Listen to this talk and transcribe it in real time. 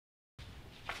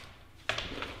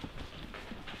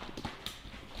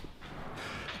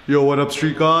Yo, what up,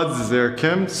 street gods? This is Eric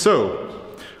Kim. So,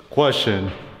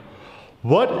 question.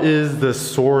 What is the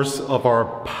source of our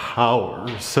power?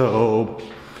 So,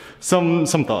 some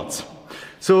thoughts.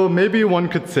 So maybe one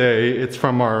could say it's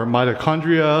from our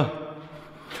mitochondria.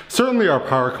 Certainly our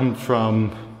power comes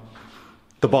from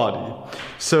the body.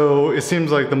 So it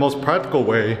seems like the most practical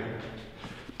way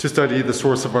to study the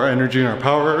source of our energy and our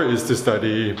power is to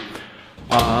study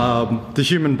the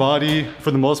human body.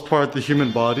 For the most part, the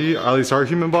human body, or at least our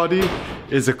human body,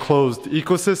 is a closed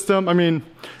ecosystem. I mean,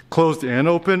 closed and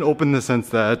open. Open in the sense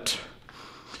that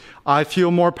I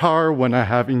feel more power when I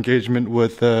have engagement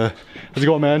with, how's it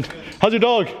going, man? How's your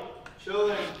dog?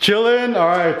 Chilling. Chilling? All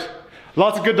right.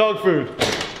 Lots of good dog food.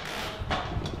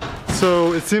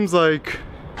 So it seems like,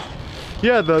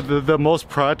 yeah, the most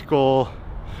practical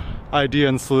idea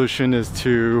and solution is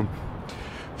to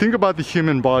think about the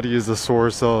human body as a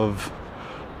source of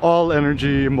all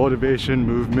energy, motivation,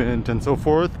 movement, and so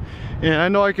forth. And I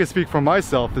know I can speak for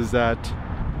myself is that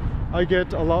I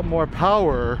get a lot more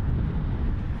power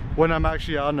when I'm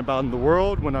actually out and about in the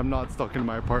world, when I'm not stuck in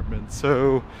my apartment.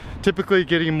 So typically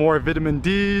getting more vitamin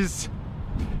D's,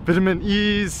 vitamin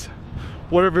E's,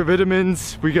 whatever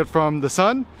vitamins we get from the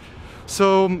sun.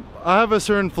 So I have a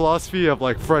certain philosophy of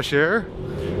like fresh air.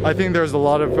 I think there's a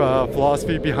lot of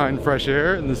philosophy behind fresh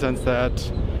air in the sense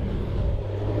that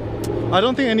I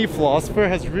don't think any philosopher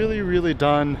has really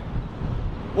done,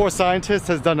 or scientist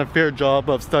has done a fair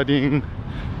job of studying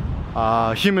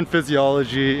human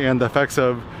physiology and the effects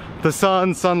of the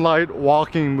sun, sunlight,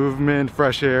 walking, movement,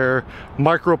 fresh air,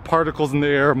 microparticles in the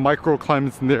air,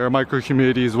 microclimates in the air,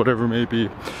 microhumidities, whatever it may be.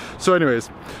 So anyways,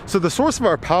 so the source of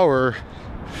our power,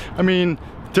 I mean,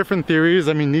 different theories.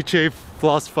 I mean, Nietzsche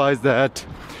philosophized that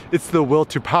it's the will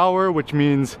to power, which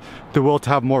means the will to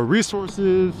have more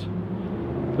resources,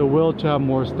 the will to have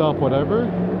more stuff, whatever.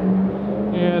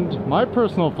 And my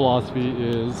personal philosophy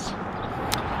is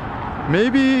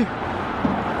maybe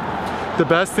the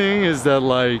best thing is that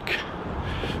like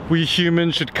we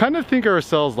humans should kind of think of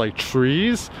ourselves like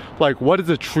trees. Like, what does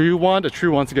a tree want? A tree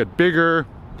wants to get bigger.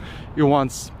 It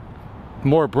wants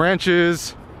more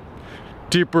branches,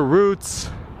 deeper roots,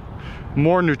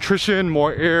 more nutrition,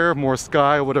 more air, more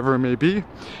sky, whatever it may be.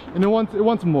 And it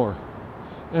wants more.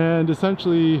 And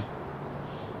essentially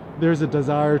there's a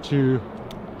desire to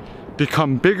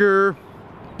become bigger,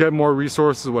 get more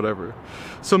resources, whatever.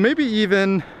 So maybe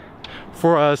even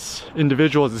for us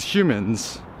individuals as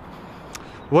humans,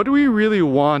 what we really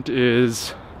want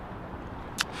is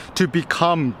to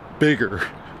become bigger.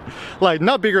 Like,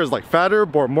 not bigger as like fatter,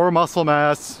 but more muscle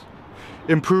mass,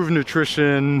 improved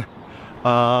nutrition,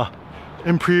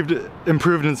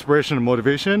 improved inspiration and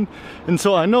motivation. And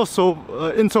so I know,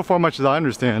 insofar much as I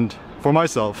understand for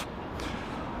myself,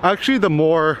 actually the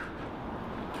more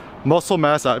muscle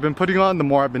mass I've been putting on, the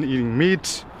more I've been eating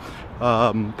meat,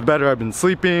 the better I've been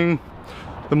sleeping,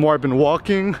 the more I've been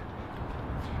walking.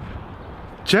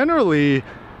 Generally,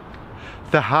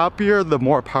 the happier, the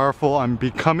more powerful I'm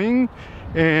becoming,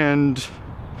 and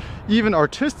even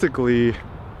artistically,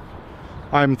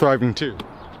 I'm thriving too.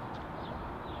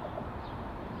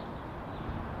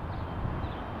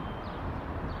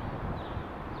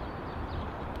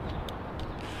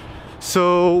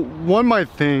 So one might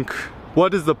think,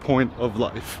 what is the point of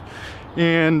life?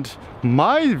 And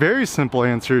my very simple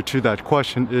answer to that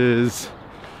question is,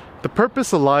 the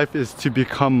purpose of life is to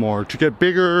become more, to get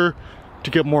bigger,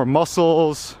 to get more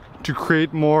muscles, to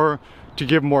create more, to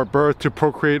give more birth, to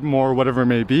procreate more, whatever it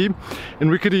may be.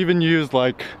 And we could even use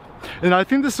like, and I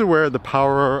think this is where the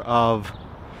power of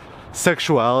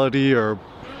sexuality or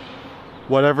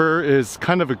whatever is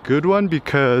kind of a good one,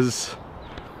 because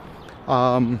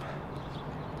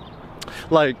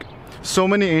like so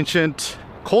many ancient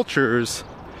cultures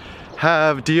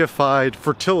have deified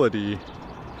fertility,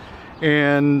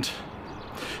 and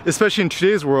especially in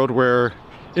today's world where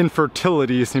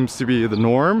infertility seems to be the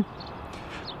norm,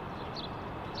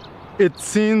 it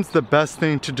seems the best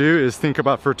thing to do is think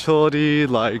about fertility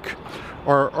like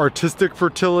our artistic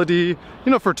fertility,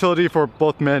 you know, fertility for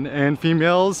both men and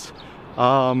females,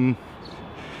 and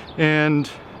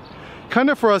kind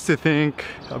of for us to think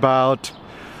about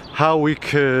how we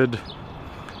could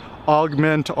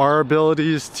augment our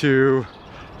abilities to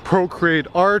procreate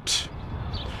art,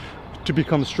 to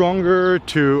become stronger,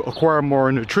 to acquire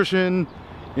more nutrition,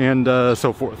 and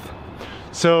so forth.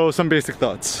 So some basic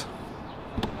thoughts.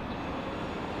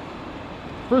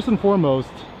 First and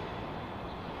foremost,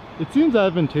 it seems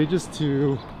advantageous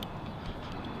to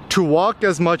walk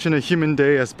as much in a human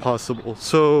day as possible.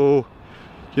 So,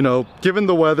 you know, given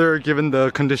the weather, given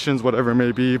the conditions, whatever it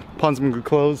may be, put on some good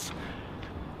clothes,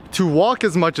 to walk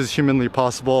as much as humanly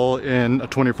possible in a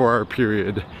 24-hour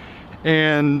period.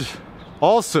 And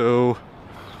also,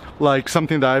 like,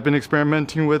 something that I've been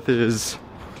experimenting with is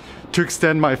to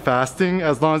extend my fasting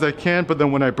as long as I can, but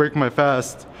then when I break my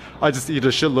fast, I just eat a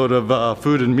shitload of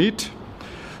food and meat.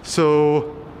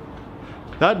 So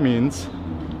that means,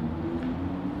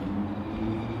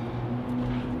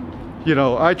 you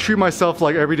know, I treat myself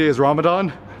like every day is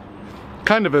Ramadan,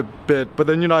 kind of a bit, but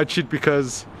then, you know, I cheat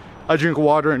because I drink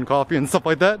water and coffee and stuff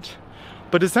like that.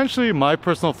 But essentially my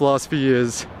personal philosophy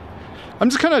is, I'm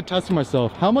just kind of testing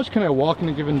myself. How much can I walk in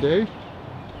a given day?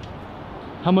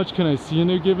 How much can I see in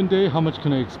a given day? How much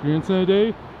can I experience in a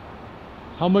day?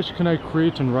 How much can I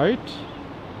create and write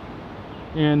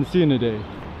and see in a day?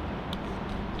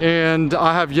 And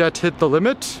I have yet hit the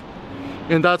limit.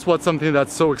 And that's what's something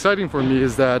that's so exciting for me,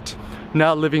 is that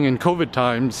now living in COVID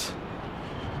times,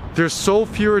 there's so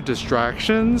fewer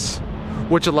distractions,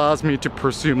 which allows me to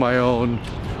pursue my own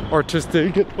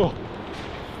artistic,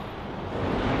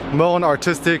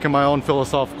 and my own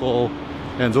philosophical,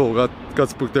 and got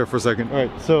spooked there for a second. All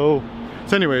right, so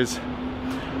anyways,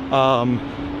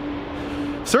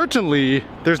 certainly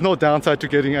there's no downside to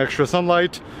getting extra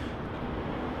sunlight,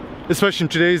 especially in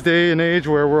today's day and age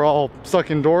where we're all stuck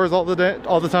indoors all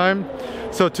the time.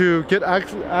 So to get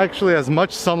actually as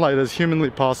much sunlight as humanly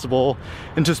possible,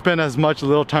 and to spend as much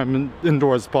little time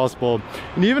indoors as possible.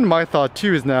 And even my thought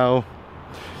too is now,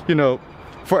 you know,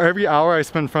 for every hour I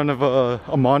spend in front of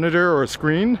a monitor or a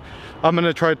screen, I'm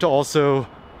gonna try to also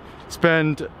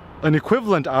spend an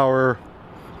equivalent hour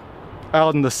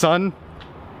out in the sun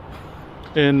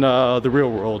in the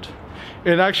real world.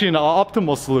 And actually, an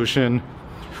optimal solution,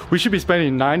 we should be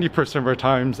spending 90% of our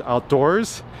time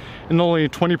outdoors and only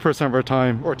 20% of our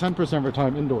time, or 10% of our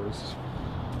time, indoors.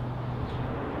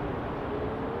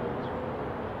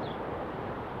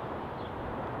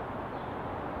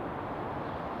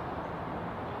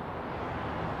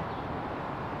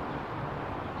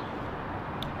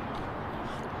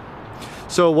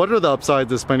 So what are the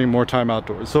upsides of spending more time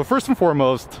outdoors? So first and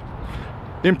foremost,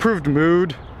 improved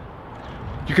mood.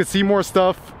 You could see more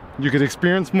stuff, you could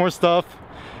experience more stuff,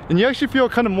 and you actually feel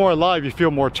kind of more alive. You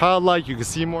feel more childlike, you can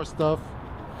see more stuff.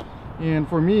 And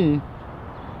for me,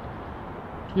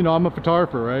 you know, I'm a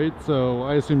photographer, right? So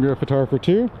I assume you're a photographer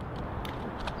too.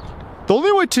 The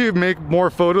only way to make more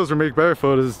photos or make better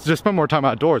photos is just spend more time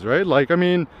outdoors, right? Like, I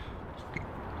mean,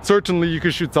 certainly you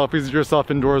could shoot selfies of yourself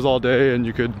indoors all day, and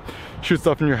you could shoot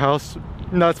stuff in your house,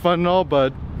 and that's fun and all,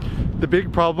 but the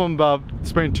big problem about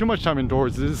spending too much time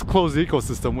indoors is this closed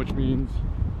ecosystem, which means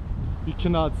you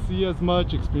cannot see as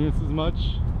much, experience as much.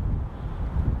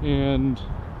 And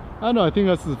I don't know, I think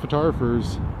us as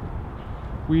photographers,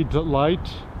 we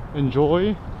delight,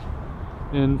 enjoy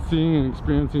in seeing and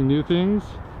experiencing new things,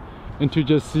 and to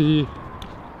just see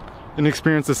and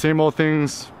experience the same old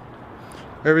things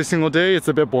every single day, it's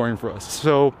a bit boring for us.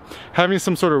 So having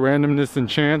some sort of randomness and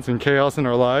chance and chaos in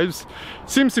our lives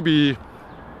seems to be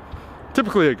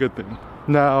typically a good thing.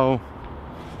 Now,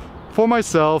 for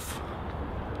myself,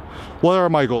 what are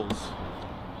my goals?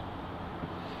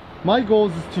 My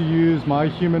goals is to use my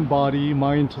human body,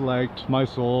 my intellect, my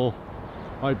soul,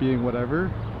 my being,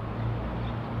 whatever,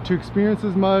 to experience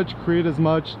as much, create as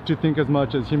much, to think as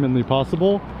much as humanly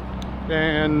possible.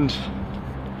 And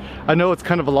I know it's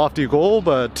kind of a lofty goal,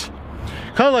 but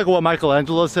kind of like what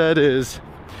Michelangelo said, is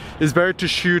better to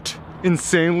shoot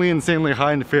insanely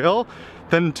high and fail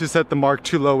than to set the mark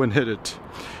too low and hit it.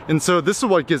 And so this is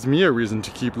what gives me a reason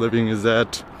to keep living, is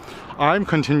that I'm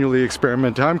continually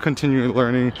experimenting, I'm continually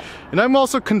learning, and I'm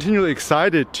also continually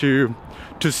excited to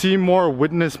see more,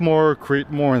 witness more, create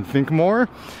more, and think more.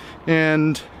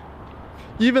 And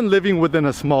even living within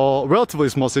a relatively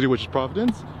small city, which is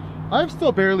Providence, I've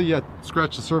still barely yet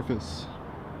scratched the surface.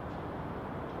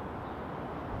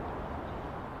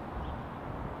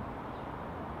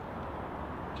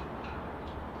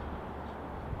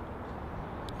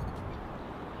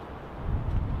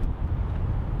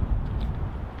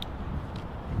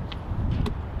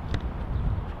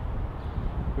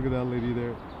 Look at that lady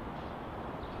there.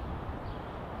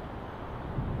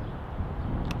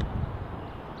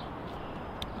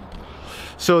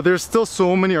 So there's still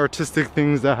so many artistic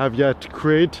things that I have yet to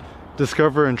create,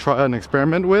 discover, and try and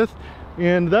experiment with.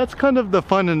 And that's kind of the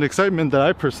fun and excitement that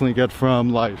I personally get from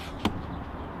life.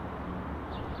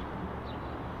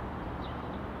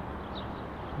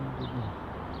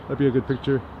 That'd be a good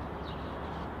picture.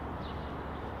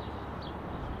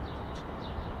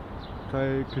 If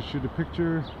I could shoot a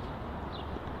picture,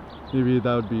 maybe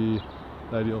that would be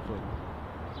the ideal photo.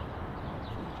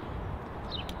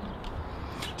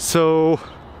 So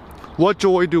what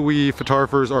joy do we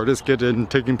photographers, artists get in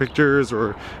taking pictures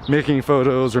or making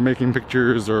photos or making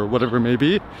pictures or whatever it may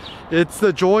be? It's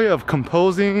the joy of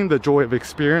composing, the joy of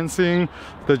experiencing,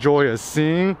 the joy of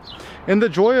seeing, and the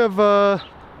joy of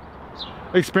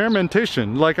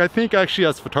experimentation. Like, I think actually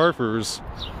as photographers,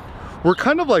 we're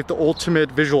kind of like the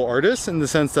ultimate visual artists in the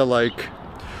sense that, like,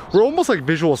 we're almost like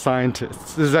visual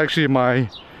scientists. This is actually my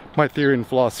theory and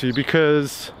philosophy,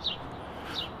 because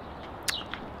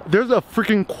there's a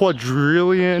freaking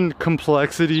quadrillion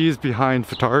complexities behind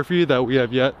photography that we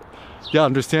have yet to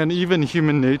understand, even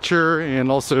human nature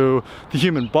and also the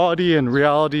human body and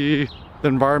reality, the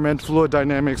environment, fluid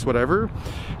dynamics, whatever.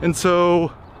 And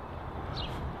so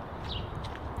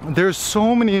there's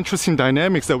so many interesting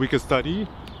dynamics that we could study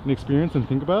and experience and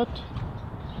think about.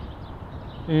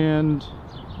 And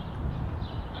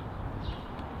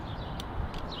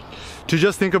to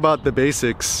just think about the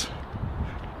basics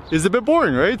is a bit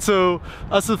boring, right? So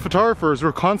us as photographers,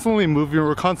 we're constantly moving,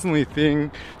 we're constantly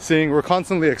seeing, we're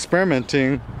constantly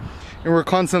experimenting, and we're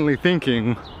constantly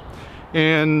thinking.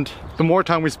 And the more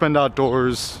time we spend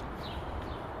outdoors,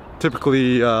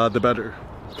 typically the better.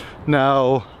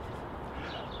 Now,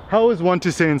 how is one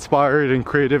to stay inspired and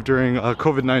creative during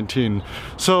COVID-19?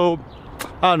 So,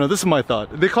 I don't know, this is my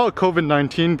thought. They call it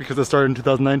COVID-19 because it started in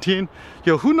 2019.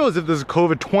 Yo, who knows if this is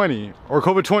COVID-20 or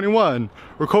COVID-21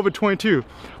 or COVID-22?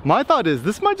 My thought is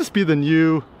this might just be the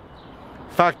new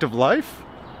fact of life.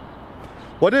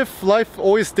 What if life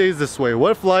always stays this way?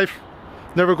 What if life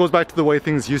never goes back to the way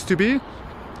things used to be?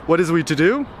 What is we to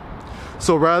do?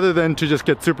 So rather than to just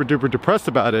get super duper depressed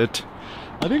about it,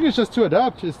 I think it's just to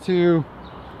adapt, is to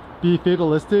be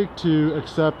fatalistic, to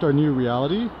accept our new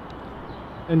reality.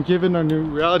 And given our new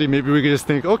reality, maybe we could just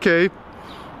think, okay,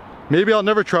 maybe I'll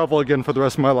never travel again for the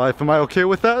rest of my life. Am I okay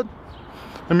with that?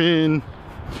 I mean,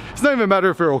 it's not even a matter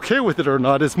if you're okay with it or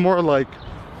not. It's more like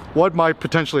what might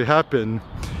potentially happen.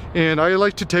 And I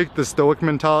like to take the stoic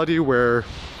mentality where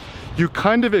you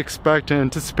kind of expect and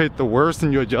anticipate the worst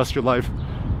and you adjust your life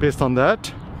based on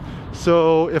that.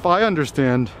 So if I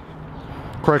understand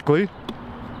correctly,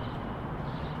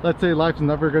 let's say life's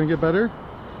never gonna get better,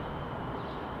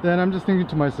 then I'm just thinking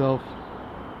to myself,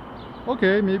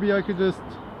 okay, maybe I could just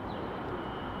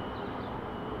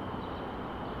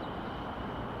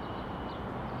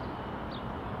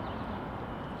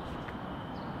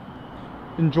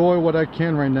enjoy what I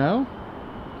can right now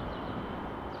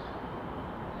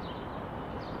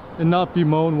and not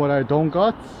bemoan what I don't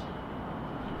got,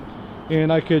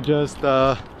 and I could just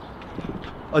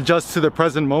adjust to the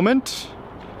present moment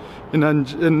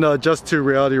and adjust to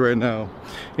reality right now.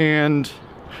 And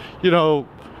you know,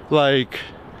 like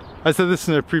I said this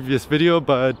in a previous video,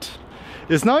 but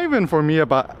it's not even for me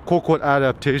about quote-unquote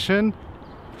adaptation.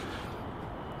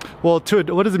 Well,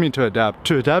 what does it mean to adapt?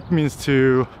 To adapt means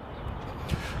to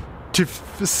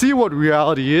see what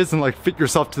reality is and like fit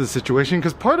yourself to the situation,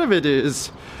 because part of it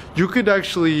is you could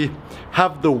actually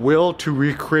have the will to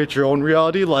recreate your own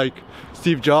reality, like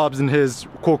Steve Jobs in his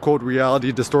quote-unquote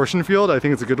reality distortion field. I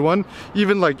think it's a good one.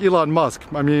 Even like Elon Musk.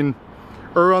 I mean,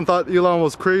 everyone thought Elon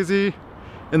was crazy,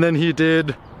 and then he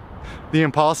did the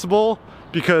impossible,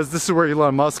 because this is where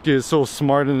Elon Musk is so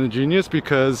smart and a genius,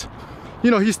 because,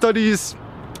 you know, he studies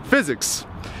physics.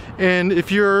 And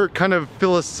if you're kind of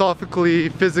philosophically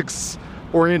physics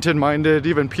oriented minded,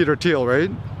 even Peter Thiel,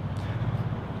 right?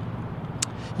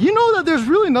 You know that there's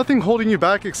really nothing holding you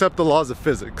back except the laws of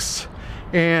physics.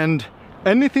 And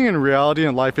anything in reality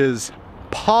and life is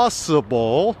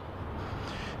possible.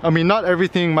 I mean, not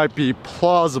everything might be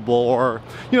plausible, or,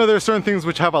 you know, there are certain things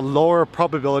which have a lower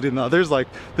probability than others, like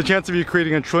the chance of you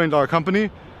creating $1 trillion company.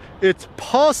 It's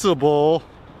possible,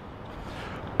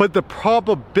 but the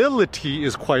probability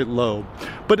is quite low.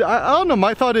 But I don't know,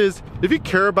 my thought is, if you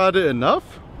care about it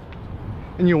enough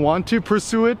and you want to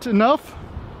pursue it enough,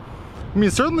 I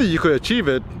mean, certainly you could achieve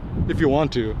it if you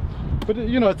want to, but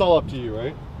you know, it's all up to you,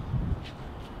 right?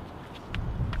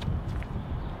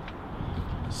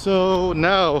 So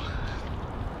now,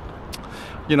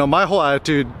 you know, my whole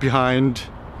attitude behind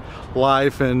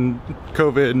life and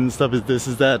COVID and stuff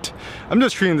is that I'm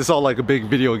just treating this all like a big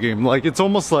video game. Like, it's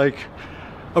almost like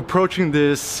approaching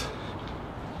this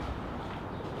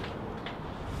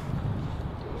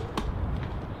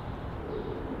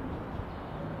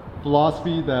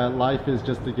philosophy that life is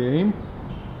just a game,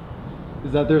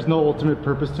 is that there's no ultimate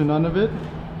purpose to none of it.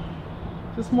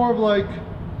 Just more of like,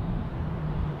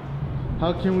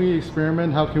 how can we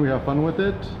experiment? How can we have fun with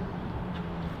it?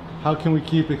 How can we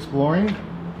keep exploring?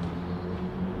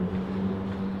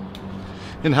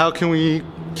 And how can we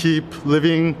keep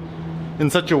living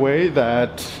in such a way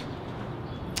that,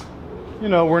 you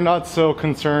know, we're not so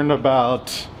concerned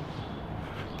about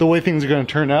the way things are going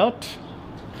to turn out.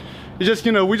 It's just,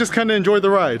 you know, we just kind of enjoy the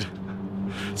ride.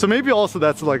 So maybe also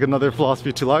that's like another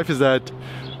philosophy to life, is that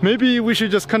maybe we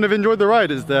should just kind of enjoy the ride,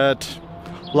 is that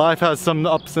life has some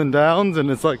ups and downs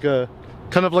and it's like a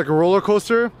kind of like a roller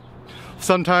coaster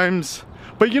sometimes.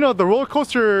 But you know, the roller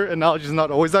coaster analogy is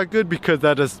not always that good, because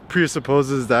that just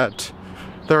presupposes that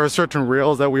there are certain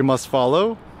rails that we must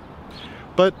follow.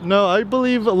 But no, I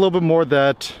believe a little bit more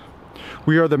that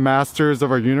we are the masters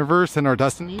of our universe and our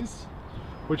destinies,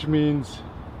 which means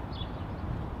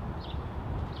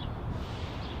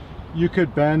you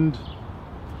could bend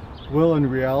will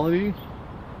and reality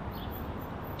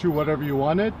to whatever you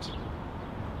want it.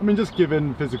 I mean, just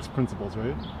given physics principles,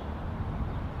 right?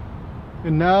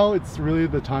 And now it's really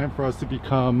the time for us to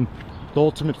become the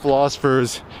ultimate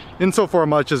philosophers, insofar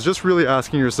much as just really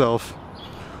asking yourself,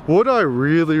 what do I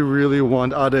really, really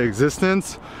want out of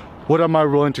existence? What am I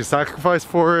willing to sacrifice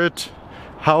for it?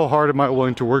 How hard am I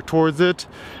willing to work towards it?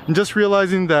 And just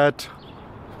realizing that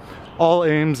all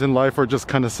aims in life are just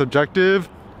kind of subjective.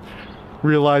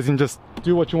 Realizing just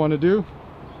do what you want to do.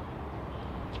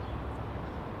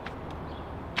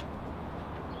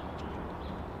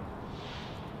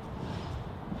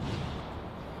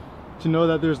 To know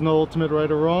that there's no ultimate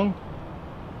right or wrong.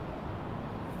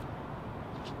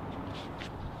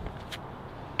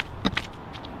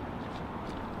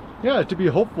 Yeah, to be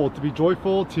hopeful, to be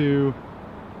joyful, to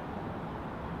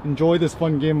enjoy this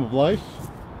fun game of life.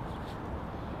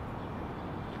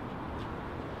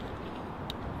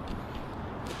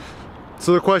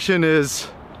 So the question is,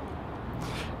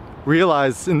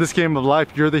 realize in this game of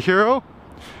life, you're the hero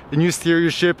and you steer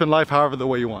your ship in life however the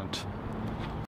way you want.